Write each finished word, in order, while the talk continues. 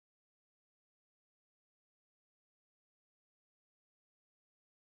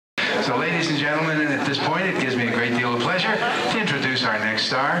So ladies and gentlemen, and at this point it gives me a great deal of pleasure to introduce our next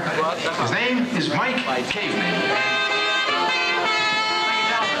star. His name is Mike Caveney.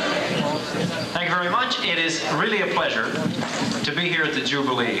 Thank you very much. It is really a pleasure to be here at the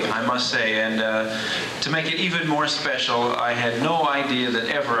Jubilee, I must say, and to make it even more special, I had no idea that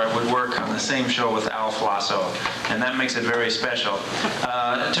ever I would work on the same show with Al Flosso, and that makes it very special.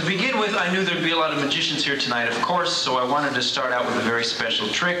 To begin with, I knew there'd be a lot of magicians here tonight, of course, so I wanted to start out with a very special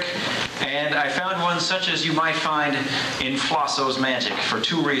trick, and I found one such as you might find in Flosso's magic for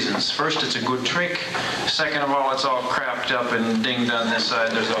two reasons. First, it's a good trick. Second of all, it's all crapped up and dinged on this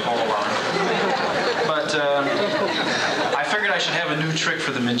side. There's a hole on it. But I figured I should have a new trick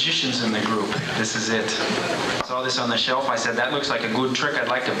for the magicians in the group. This is it. I saw this on the shelf. I said, that looks like a good trick. I'd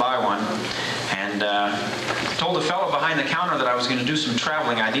like to buy one. And told the fellow behind the counter that I was going to do some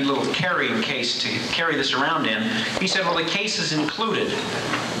traveling. I need a little carrying case to carry this around in. He said, well, the case is included.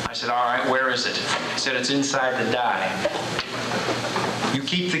 I said, all right, where is it? He said, it's inside the die. You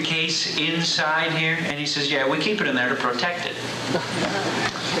keep the case inside here? And he says, yeah, we keep it in there to protect it.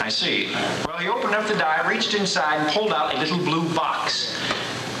 I see. Well, he opened up the die, reached inside, and pulled out a little blue box.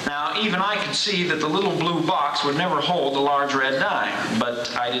 Now, even I could see that the little blue box would never hold the large red die.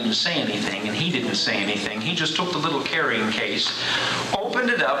 But I didn't say anything, and he didn't say anything. He just took the little carrying case, opened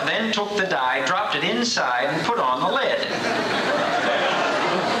it up, then took the die, dropped it inside, and put on the lid.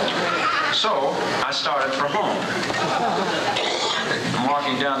 So, I started for home. I'm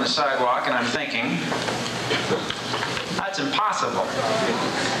walking down the sidewalk, and I'm thinking, that's impossible.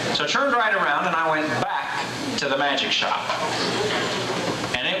 So I turned right around and I went back to the magic shop.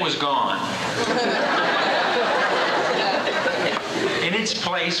 And it was gone. In its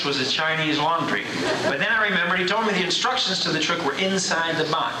place was a Chinese laundry. But then I remembered he told me the instructions to the trick were inside the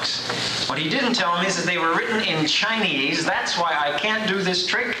box. What he didn't tell me is that they were written in Chinese. That's why I can't do this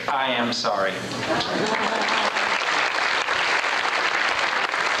trick. I am sorry.